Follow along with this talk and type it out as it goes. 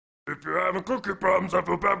If you're having cookie problems, I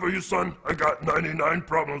feel bad for you, son. I got 99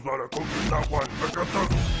 problems while I cook not one. I got the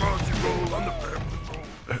bouncy roll on the family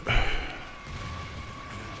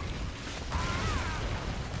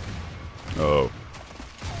roll. Oh.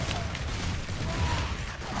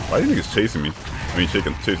 Why are you niggas chasing me? I mean,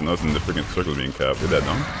 chasing us in the freaking circle being capped. Is that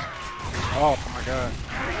dumb? Oh my god.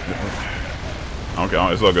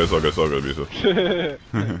 Okay, it's all good, it's all good, it's all good, Abusive.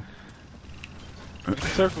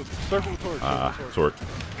 Circle torque. Ah, torque.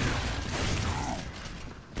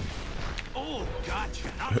 Oh, gotcha.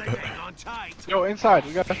 Now they hang on tight. Yo, inside.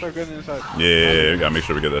 We gotta start getting inside. Yeah, we gotta make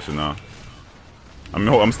sure we get that shit now. I'm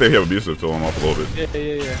gonna stay here with Abusive till I'm off a little bit.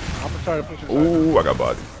 Yeah. I'm gonna try to push inside. Ooh, I got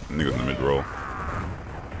body. Niggas in the mid roll.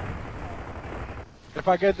 If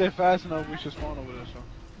I get there fast enough, we should spawn over there, so.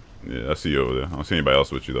 Yeah, I see you over there. I don't see anybody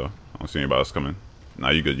else with you though. I don't see anybody else coming.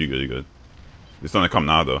 Nah, you good, you good, you good. It's gonna come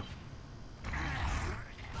now though.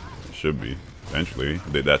 It should be. Eventually.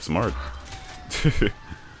 They're that smart. I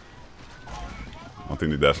don't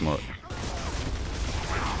think they're that smart.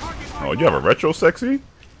 Oh, you have a retro sexy?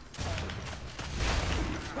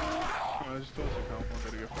 I just told you, I'm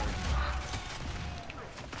gonna get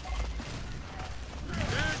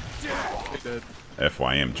fired. Dead.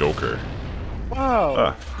 FYM Joker.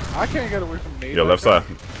 Wow. I can't get away from Nate. Yo, left side.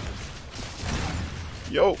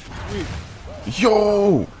 Yo. Sweet.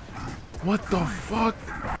 Yo. What the fuck?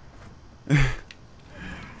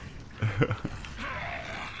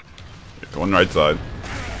 One right side.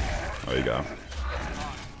 Oh, you got him.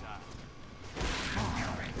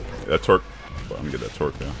 That torque. Well, let me get that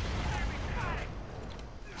torque, yeah.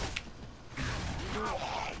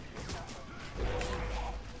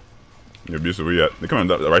 You're abusive, where you at? They're coming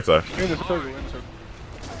down the right side. In the circle, in the circle.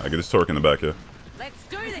 I get this torque in the back, yeah. Let's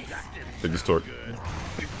do this. Take this torque.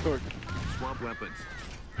 Take the torque. Swamp weapons.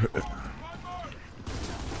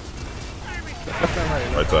 Left and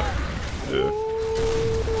right. Right side. Yeah.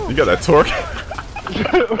 You got that torque?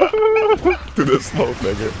 Through the smoke,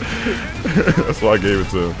 nigga. That's why I gave it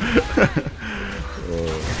to him.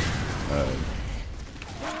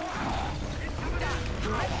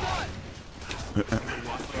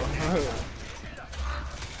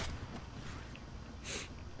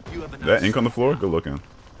 That ink on the floor? Good looking.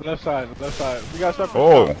 Left side, left side. We gotta start.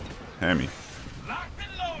 Oh, hammy.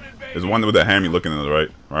 There's one with that hammy looking to the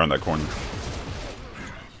right around that corner.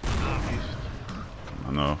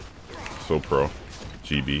 I know. So pro.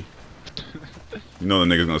 GB. You know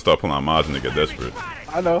the niggas gonna start pulling out mods and they get desperate.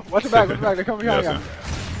 I know. Watch your back, watch your back. They're coming behind Yeah, you.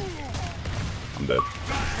 I'm dead.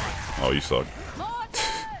 Oh, you suck.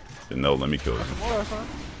 No, let me kill him.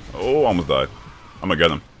 Oh, almost died. I'm gonna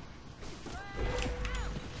get him.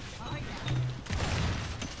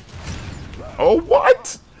 Oh,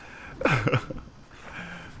 what?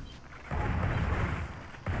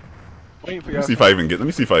 Wait for Let me see if I even get. Let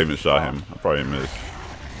me see if I even shot him. I probably missed.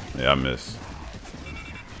 Yeah, I missed.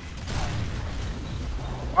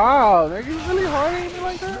 Wow, nigga, you really hard at me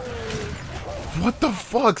like that? What the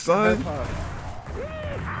fuck, son?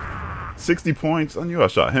 60 points. I knew I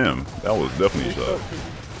shot him. That was definitely a shot.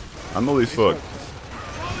 I know they suck.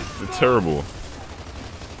 They're terrible.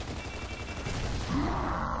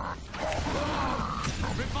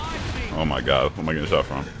 Oh my god, where am I getting shot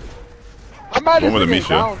from? One with the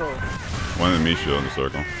Misha. One in the Misha in the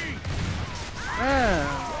circle. Man,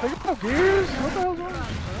 take out gears? What the hell's wrong? I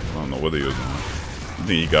don't know what they using. I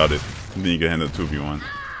think he got it. I think he can handle the 2v1.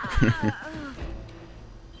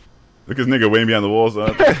 Look at this nigga waiting behind the walls,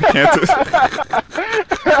 son. Can't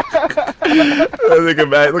that nigga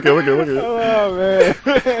back. Look at Oh, man.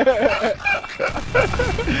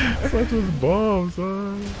 Such a bomb,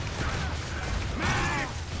 son.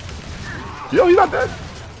 Yo, he's not dead.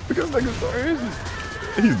 Look at this nigga. Where is he?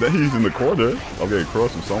 He's in the corner. I'm getting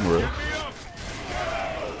crossed from somewhere.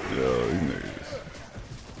 Yo, these niggas.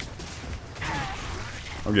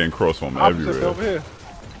 I'm getting crossed from everywhere. Over here.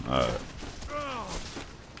 Alright.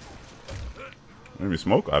 Maybe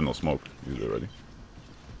smoke? I have no smoke. Use it already.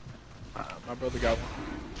 My brother got one.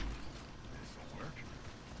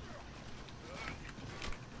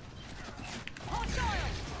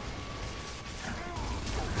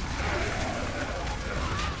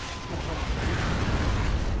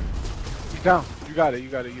 He's down. You got it. You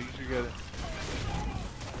got it. You should get it.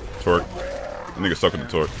 Torque. That nigga stuck with the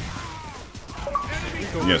torque.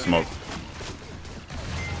 You getting smoke.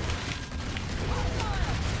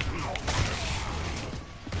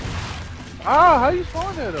 Ah, how you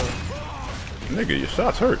spawn there though? Nigga, your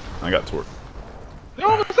shots hurt. I got torque. Yo,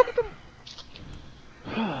 what's up with them?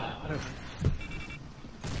 Whatever.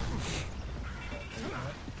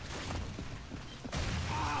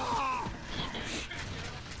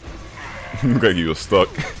 Look like he was stuck.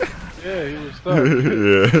 Yeah, he was stuck. Yeah.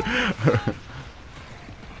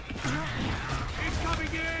 Incoming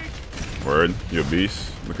in. Word, you a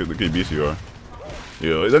beast. Look at beast you are.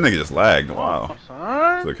 Yo, that nigga just lagged. Wow. It's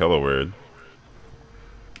Son, like hella weird.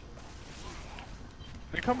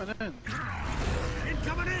 they're coming in.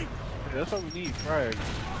 Incoming in. Yeah, that's what we need, frag.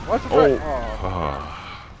 What's the Oh. frag? Oh. Ah.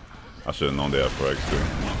 I should have known they had frags too.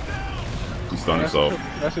 He stunned That's himself.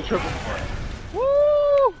 That's a triple.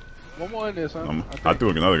 Woo! One more in there, son. I threw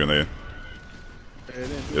another grenade. Yeah, it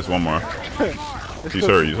didn't do Just one more. It's He's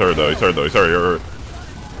still- hurt. He's hurt though. He's hurt though. He's hurt. You're hurt.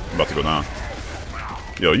 I'm about to go down.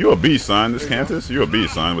 Yo, you a beast, son. This Cantus, you a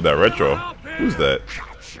beast, son. With that retro. Who's that?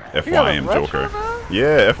 FYM retro Joker. now?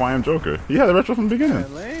 Yeah, FYM Joker. He had a retro from the beginning.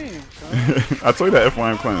 Yeah, lame, son. I told you that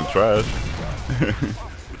FYM clan is trash.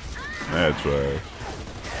 Mad trash.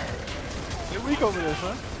 They're weak over there,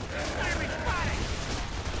 son.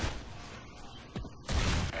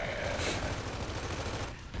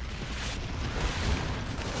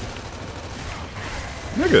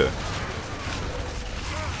 Nigga.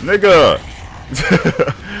 Nigga.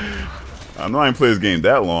 I know I ain't played this game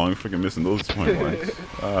that long. Freaking missing those point blanks.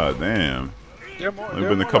 Ah, damn. They're more, It's they're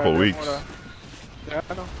been a more couple they're weeks. more Yeah,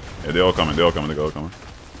 I know. Yeah, they all coming. They all coming. They all coming.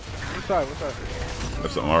 Which side? Which side?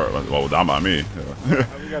 That's something. Well, down by me. Yeah.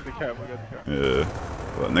 We got the cap. We got the cap.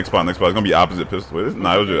 Yeah. Well, next spot. Next spot. It's gonna be opposite pistol. Wait,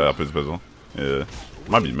 nah, it was just opposite pistol. Yeah.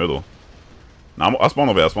 Might be middle. Nah, I spawned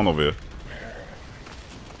over here. I spawned over here.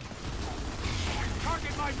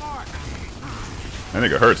 Target my mark. That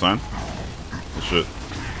nigga hurt, son. Good shit.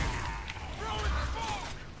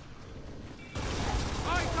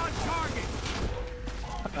 Eyes on target.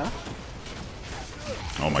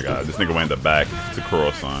 Oh my god, this nigga went in the back to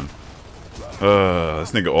cross, son.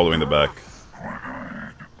 This nigga all the way in the back.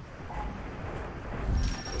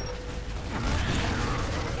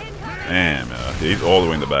 Damn, man. He's all the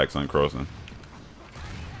way in the back, son, crossing.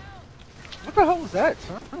 What the hell was that,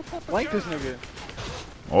 son? Blank this nigga.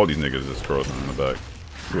 All these niggas just crossing in the back.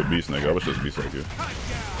 You a beast, nigga. I wish this beast like you. This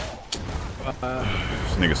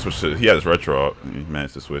nigga switched it. He had his retro out. He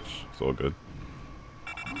managed to switch. It's all good.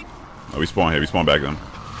 Oh, we spawn here. We spawn back them.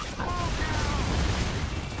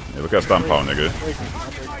 Yeah, look at stomp power, nigga.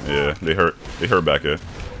 Yeah, they hurt. They hurt back here.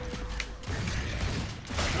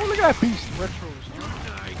 Oh, look at that beast retros.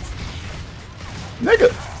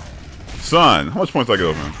 Nigga! Son, how much points did I get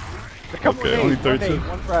off him? They're coming Okay, with only nades.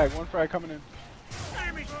 One 32. nade, one frag coming in.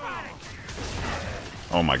 Enemy spotted.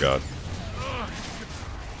 Oh my god.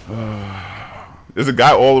 There's a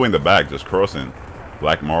guy all the way in the back just crossing.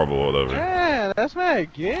 Black marble or whatever. Yeah, that's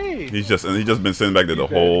mad gay. He just been sitting back there the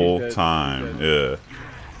He's dead, whole he's dead, time. he's Yeah.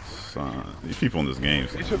 Son, these people in this game.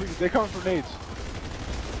 They should be. They coming from nades.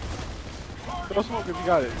 Throw smoke if you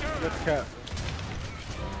got it. You got the cap.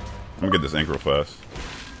 I'm gonna get this ink real fast.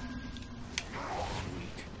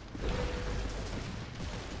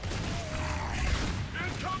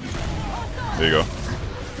 There you go.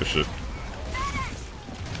 Good shit.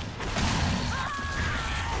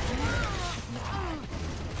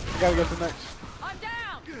 You gotta get the next.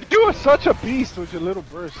 You are such a beast with your little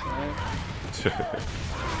burst, man.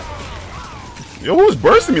 Yo, who's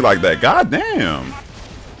bursting me like that? God damn.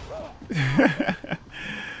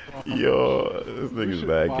 Yo, this nigga's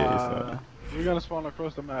bad case. Son. We're gonna spawn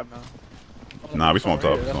across the map now. Nah, we spawn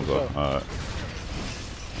top. Yeah, Spawn that's top. Alright.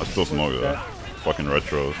 I still smoke that. though. Fucking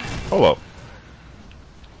retros. Hold up.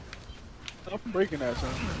 I'm breaking that,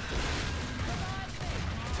 son.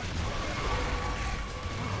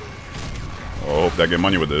 Oh, hope I get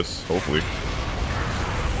money with this. Hopefully.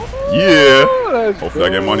 Yeah. Let's Hopefully I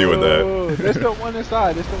get money with that. go. There's still one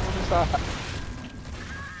inside. There's still one inside.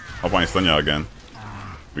 Hope I ain't stun y'all again.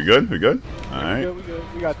 We good? We good? Alright. We good.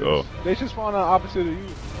 We got this. Oh. They should spawn on opposite of you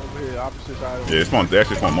over here, opposite side. Yeah, they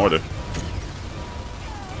actually spawned more there.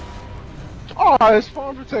 Oh, his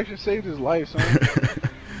spawn protection saved his life, son.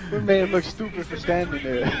 That man look stupid for standing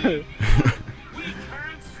there. Turn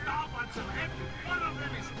stop on some empty. One of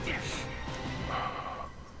them is dead.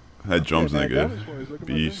 That drums Yeah, man, nigga. damage points, look at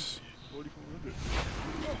my Beast. thing.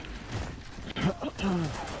 4,400.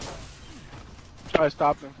 Try to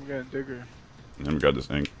stop them from getting digger. And we got this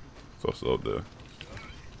ink. It's also up there.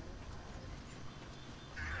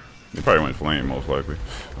 They probably went flame most likely.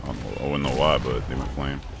 I don't know. I wouldn't know why, but they went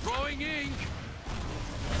flame. Throwing ink.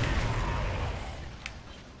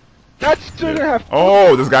 That shouldn't have.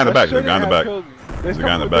 Oh, this guy in the that back. There's a guy in the shouldn't back. have killed me. There's a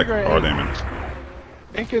guy in the back. Hard aiming.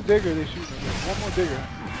 Ink and digger, they shooting. One more digger.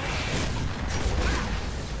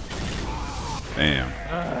 Damn.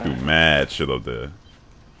 Do mad shit up there.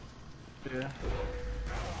 Yeah.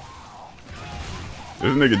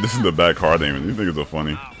 This nigga just in the back hard aiming. These niggas are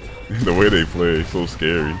funny. The way they play, so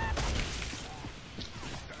scary.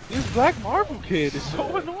 This Black Marble kid is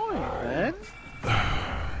so annoying, man.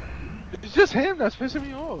 It's just him that's pissing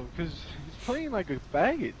me off, because he's playing like a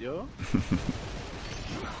faggot, yo.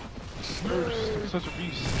 Such a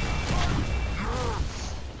beast.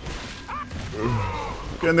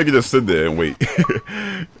 That nigga just sit there and wait. He's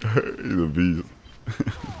a beast.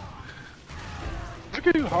 Look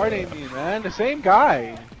at you hard aiming, man. The same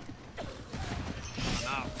guy.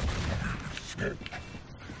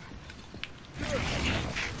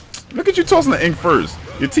 Look at you tossing the ink first.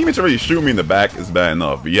 Your teammates already shoot me in the back is bad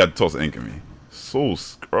enough, but you had to toss the ink at me. So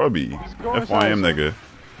scrubby. FYM nigga.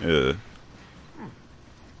 Yeah.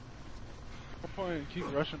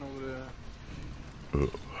 Keep rushing over there.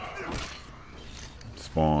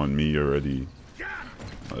 Spawn me already.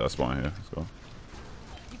 Oh, that's spawn here. Let's go.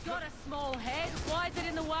 You've got a small head. Why is it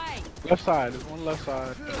in the way? Left side. There's one left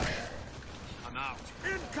side. I'm out.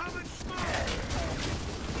 Incoming smoke!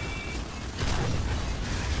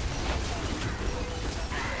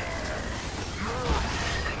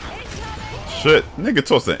 Shit. Nigga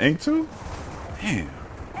tossed the ink too? Damn.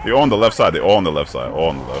 They're all on the left side. They're all on the left side. All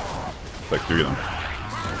on the left. It's like 3 of them.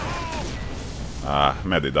 Ah, I'm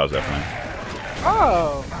mad they dodged that flame.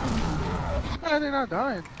 Oh! Why are they not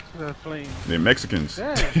dying to that flame? They're Mexicans.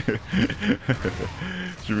 Damn. What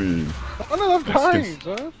you mean? One of them dying,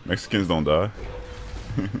 son. Mexicans don't die.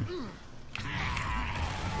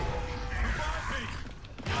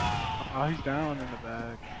 Oh, he's down in the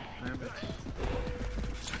back. Damn it.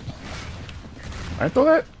 I didn't throw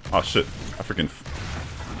that? Oh shit. I freaking...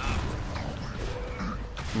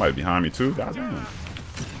 Somebody behind me too? God damn.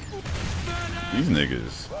 These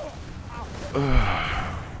niggas.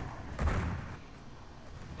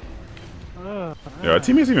 Yeah, our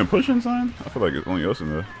teammates even pushing, son? I feel like it's only us in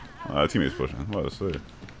there. Our teammates pushing. What to say?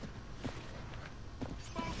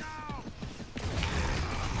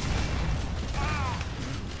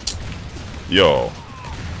 Yo.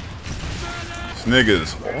 This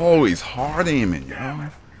nigga's always hard aiming, yo.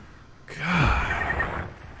 God.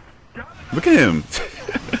 Look at him.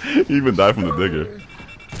 He even died from the digger.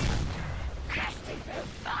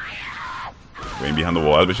 Waiting behind the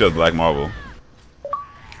wall. I bet she has Black Marble.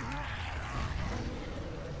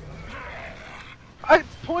 I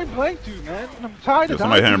point blank, dude, man. I'm tired of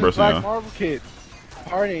somebody dying to this hand bursting, Black Marble kid.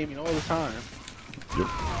 Hard aiming all the time. Yep.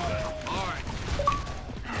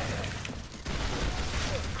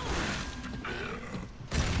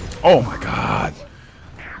 Oh my god.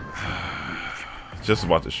 Just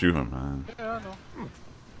about to shoot him, man. Yeah, I know.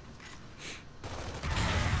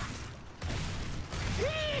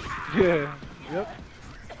 Yeah, yep.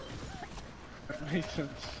 That makes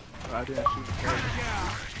sense. I didn't shoot the first.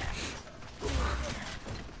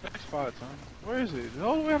 Next spot, son. Where is it? It's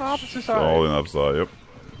all the way on the opposite side. All in upside, yep.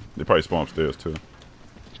 They probably spawn upstairs too.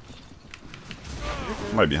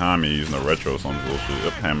 Somebody behind me using a retro or some bullshit.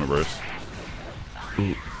 Yep, hammer burst.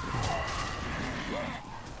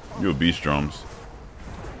 You a beast, drums.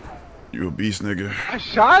 You a beast, nigga. I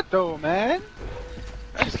shot though, man.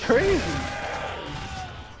 That's crazy.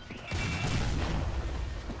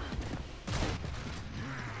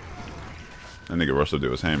 That nigga rushed up there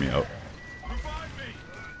was hand me out.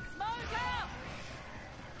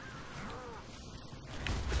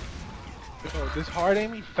 Yo, this hard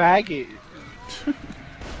aiming faggot.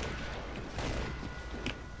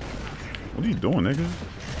 What are you doing, nigga?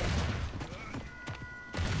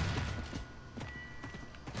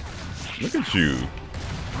 Look at you.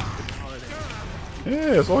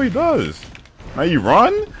 Yeah, that's all he does. Now you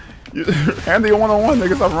run? Andy a one-on-one,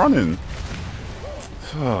 nigga, stop running.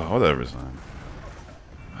 Oh, whatever, son.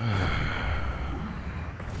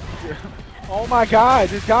 Oh my god,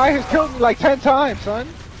 this guy has killed me like 10 times, son.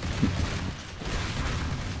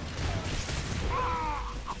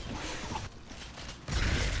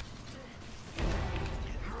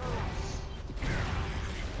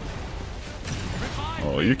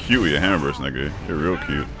 Oh, you're cute with your hammer burst, nigga. You're real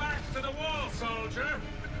cute. Back to the wall, soldier.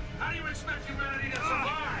 How do you expect humanity to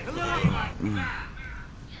survive?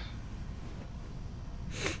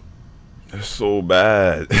 That's so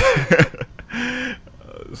bad.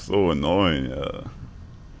 It's so annoying, yeah.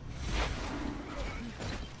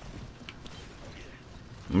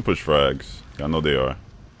 I'm gonna push frags. I know they are.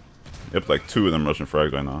 Yep, like 2 of them rushing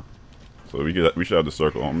frags right now. So we should have the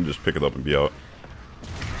circle. I'm gonna just pick it up and be out.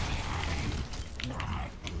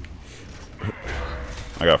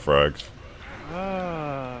 I got frags.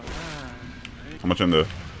 Man. How much in there?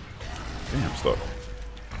 Damn, I'm stuck.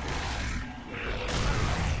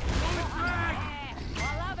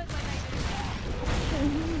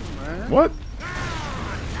 What?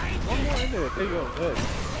 One more in there. There you go. Good.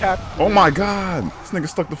 Cap. Oh my god! This nigga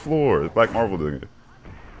stuck the floor. Black Marble nigga.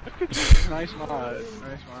 Look at you. Nice mod.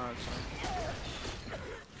 Nice mod, son.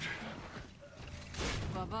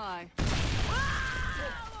 Bye-bye.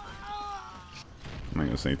 I'm not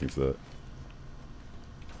gonna say anything to that.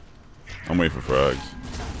 I'm waiting for frags.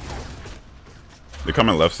 They're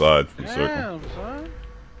coming left side from the circle. Damn, son.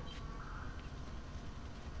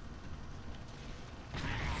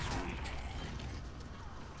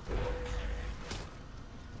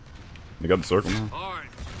 They got the circle now. All right.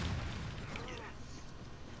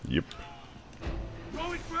 Yep.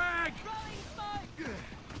 Throwing frag.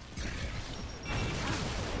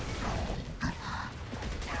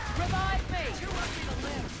 Revive me. You want me to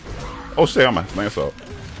live? Oh shit, I'm a lance up.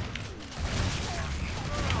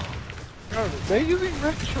 Bro, they're using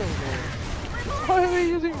retro, bro. Why are they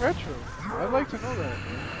using retro? I'd like to know that.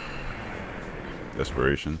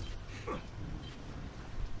 Desperation.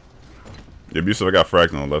 The abusive, I got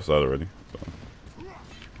frags on the left side already. So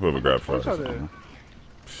whoever grabbed frags. Are there?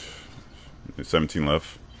 There's 17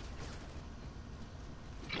 left.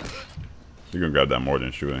 You can grab that more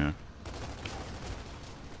than shoot in here.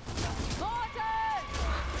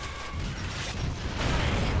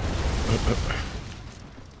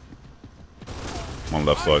 I'm on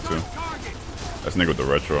the left side too. That's nigga with the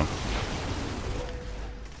retro.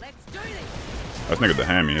 Let's do this. That's nigga with the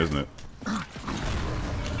hammy, isn't it?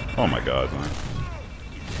 Oh my god, man.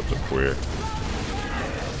 Such a queer.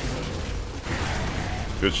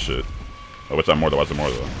 Good shit. Oh, watch out more though, watch out more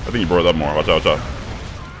though. I think he brought it up more. Watch out, watch out.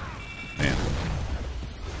 Damn.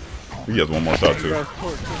 I think he has one more shot too.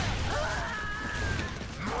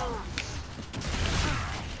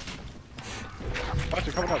 Watch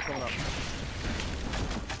it, coming up, coming up.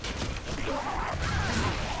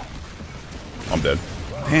 I'm dead.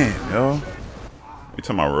 Damn, yo. Every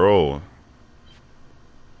time I roll.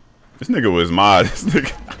 This nigga was mod. This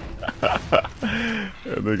nigga. That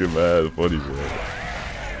nigga mad funny, bro.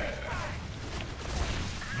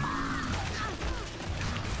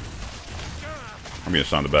 I'm getting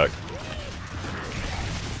shot in the back.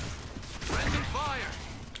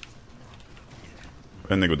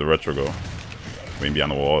 That nigga with the retro go. Waiting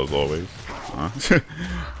behind the wall as always. Huh?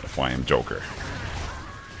 That's why I'm Joker.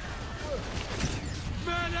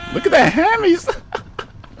 Look at that hammies!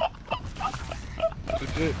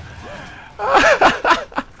 Legit.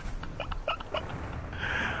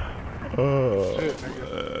 Oh, Shit,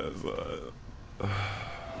 nigga.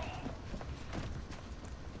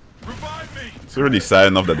 Revive me. It's already sad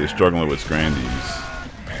enough that they're struggling with Scrandies.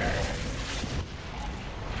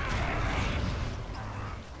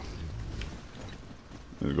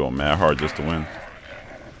 They're going mad hard just to win.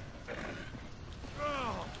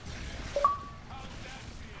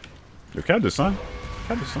 Yo, catch this, son.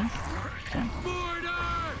 Catch this, son.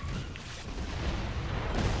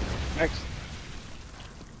 Next.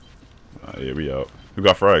 Yeah, we out. Who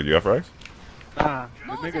got frags? You got frags? Nah,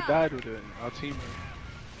 the nigga died with it. Our teammate.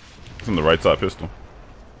 It's on the right side pistol.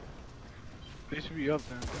 They should be up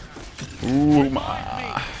then. Ooh, my.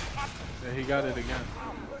 Yeah, he got it again.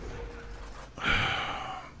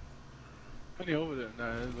 Funny over there.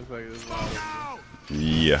 Nah, it looks like there's a lot over there.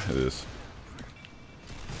 Yeah, it is.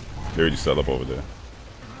 They already set up over there.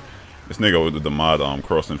 This nigga with the mod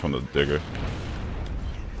crossing from the digger.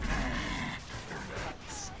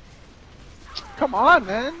 Come on,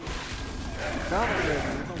 man. Down over there,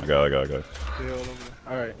 man. I got it. Stay all over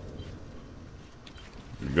there. Alright.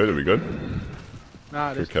 We good? Are we good?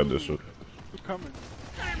 Nah, there's Quick cap two. this shit. Two coming.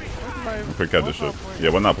 Quick cap this shit. Yeah,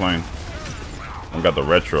 we're not playing. I got the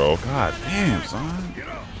retro. God damn, son.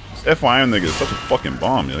 This FYM nigga is such a fucking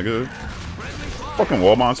bomb, nigga. Fucking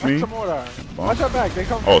wall bounce me. Some more there. Watch your back. They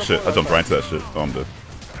come. Oh shit, I jumped right into that shit. Oh, I'm dead.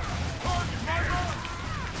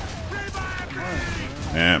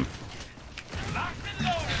 Damn.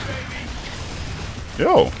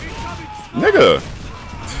 Yo. Nigga.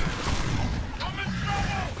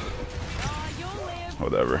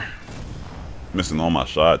 Whatever. Missing all my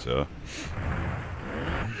shots, yo.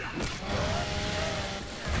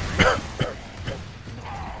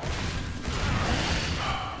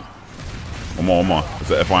 One more. It's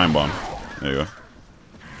an FYM bomb. There you go.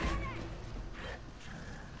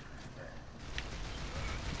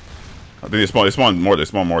 I think they spawned mortar.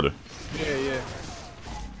 Yeah.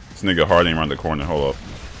 This nigga harding around the corner. Hold up.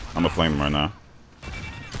 I'm gonna flame him right now.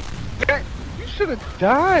 You should have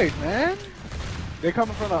died, man. They're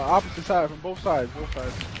coming from the opposite side, from both sides.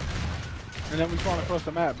 And then we spawn across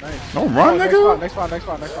the map. Nice. Don't run, nigga. Next spot.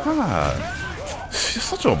 God. You're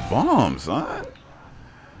such a bomb, son.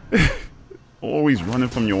 Always running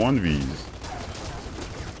from your 1Vs.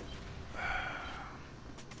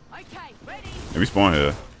 Okay, ready. Let me spawn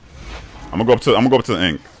here. I'm gonna go up to the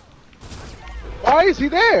ink. Oh, why is he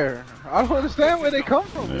there? I don't understand where they come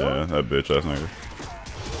from, Yeah, yo. that bitch ass nigga.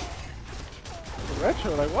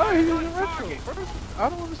 Retro, like, why are you using retro? I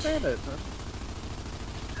don't understand that, son.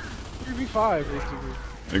 3v5, basically.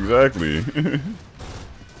 Exactly.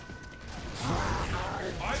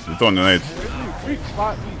 You're throwing the nades. Weak,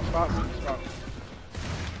 spot.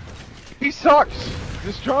 He sucks!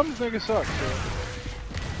 This drums nigga sucks, yo.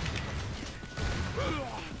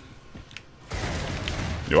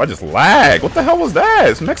 Yo, I just lag. What the hell was that?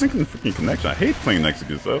 It's Mexican freaking connection. I hate playing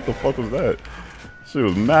Mexican stuff. What the fuck was that? Shit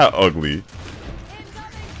was mad ugly.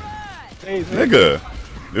 Hey, Nigga,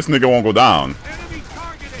 this nigga won't go down.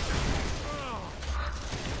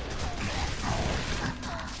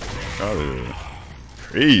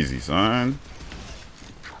 Crazy, son.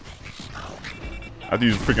 I have to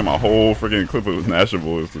use freaking my whole freaking clip of Nasher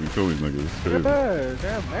bullets to kill these niggas. It's crazy. yeah,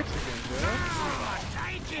 damn Mexicans, yo.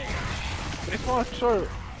 They fall short.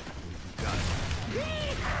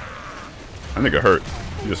 That nigga hurt.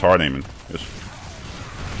 He's just hard aiming.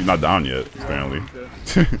 He's not down yet, apparently.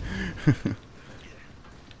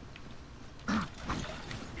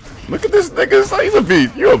 Look at this nigga. He's a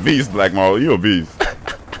beast. You a beast, Black Marvel. You a beast.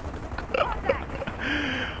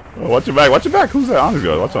 Oh, watch your back. Watch your back. Who's that? Honest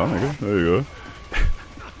guy. Watch out, nigga. There you go.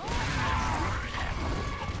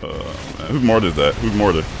 Man. Whose mortar is that? Whose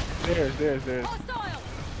mortar? There's.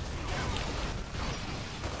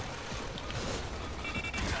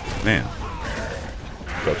 Man.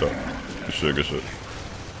 Watch out. Good shit, good shit.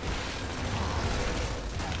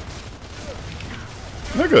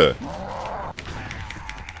 Nigga.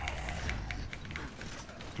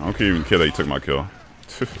 I don't even care that he took my kill.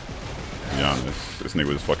 To be honest, this nigga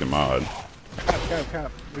was fucking mod.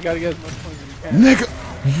 Cap. We gotta get as much points as we can. Nigga,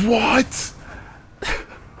 what?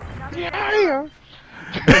 Yeah.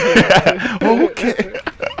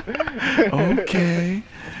 Okay.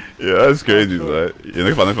 Yeah, that's crazy. Like, yeah,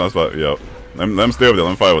 next spot. Yo, let him stay over there.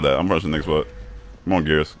 Let him fight with that. I'm rushing the next spot. Come on,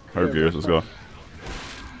 Gears. Hurry, Gears. Let's go.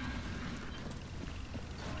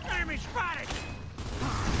 Enemy spotted.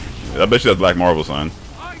 Yeah, I bet you that's Black Marvel, son.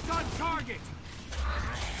 Eyes on target.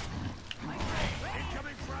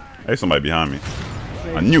 Hey, somebody behind me.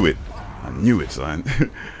 I knew it, son.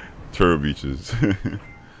 Turbo Beaches.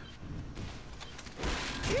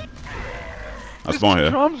 I spawn here.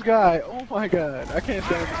 Drums guy. Oh my god. I can't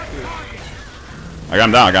stand this kid. I got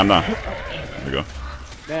him down. There we go.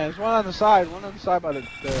 Man, there's one on the side by the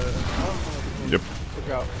Yep. took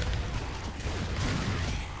out.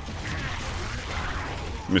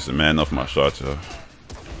 Missing man enough my shots, yo.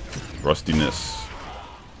 Rustiness.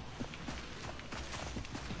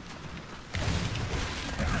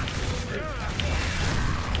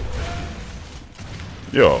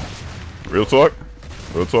 Yo, real talk,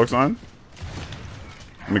 son.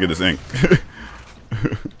 Let me get this ink.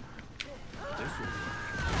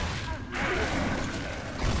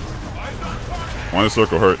 One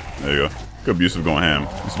circle hurt. There you go. Good abusive going ham.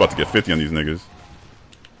 He's about to get 50 on these niggas.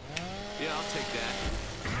 Yeah, I'll take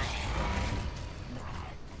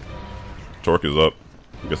that. Torque is up.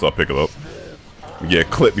 I guess I'll pick it up. We get a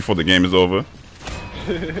clip before the game is over.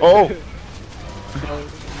 Oh!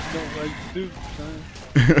 Don't like dude, son.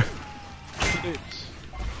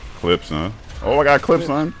 Clips, huh? Oh, I got clips,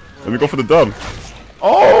 son. Let me go for the dub.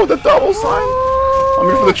 Oh, the double, son. Let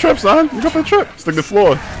me go for the trip, son. Let me go for the trip. Stick the floor.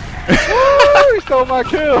 Woo! He stole my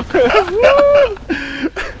kill. Oh,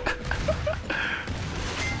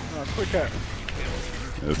 quick cap.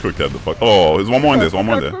 Yeah, let's quick cap the fuck. Oh, there's one more in this. One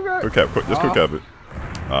more in there. Quick cap. Just quick cap it.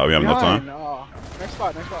 We have enough time. Oh. Next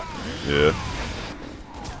spot. Yeah.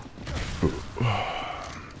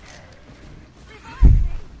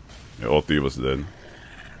 Yeah, all three of us are dead.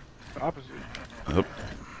 Opposite. Yep.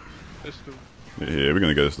 This dude. Yeah, we're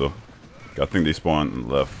gonna get this though. I think they spawned on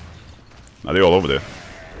the left. Now they all over there.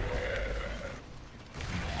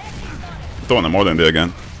 Throwing them more than there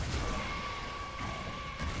again.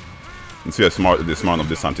 And see how smart they're smart enough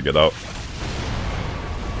this time to get out.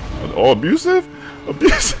 Oh, abusive?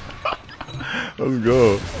 Abusive. Let's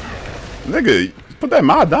go. Nigga, put that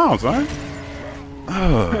mod down, son.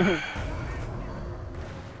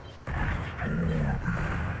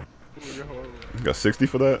 Got 60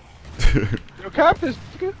 for that? Yo, cap this.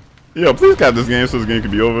 Nigga. Yo, please cap this game so this game can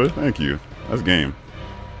be over. Thank you. That's game.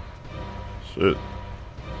 Shit.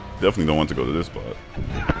 Definitely don't want to go to this spot. I'm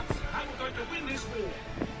going to win this war.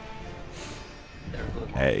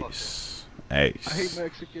 Ace. I hate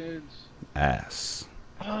Mexicans. Ass.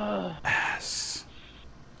 Ass.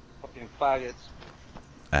 Fucking faggots.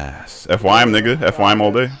 Ass. FYM, nigga. FYM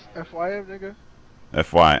all day. FYM, nigga.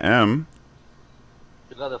 FYM.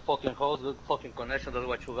 got a fucking host, good fucking connection. That's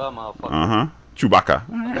what you got, motherfucker. Uh-huh. Chewbacca.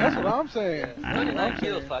 That's what I'm saying. 29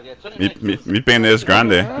 kills, faggot. 29 kills. Mi pene es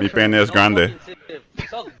grande. Mi pene es grande.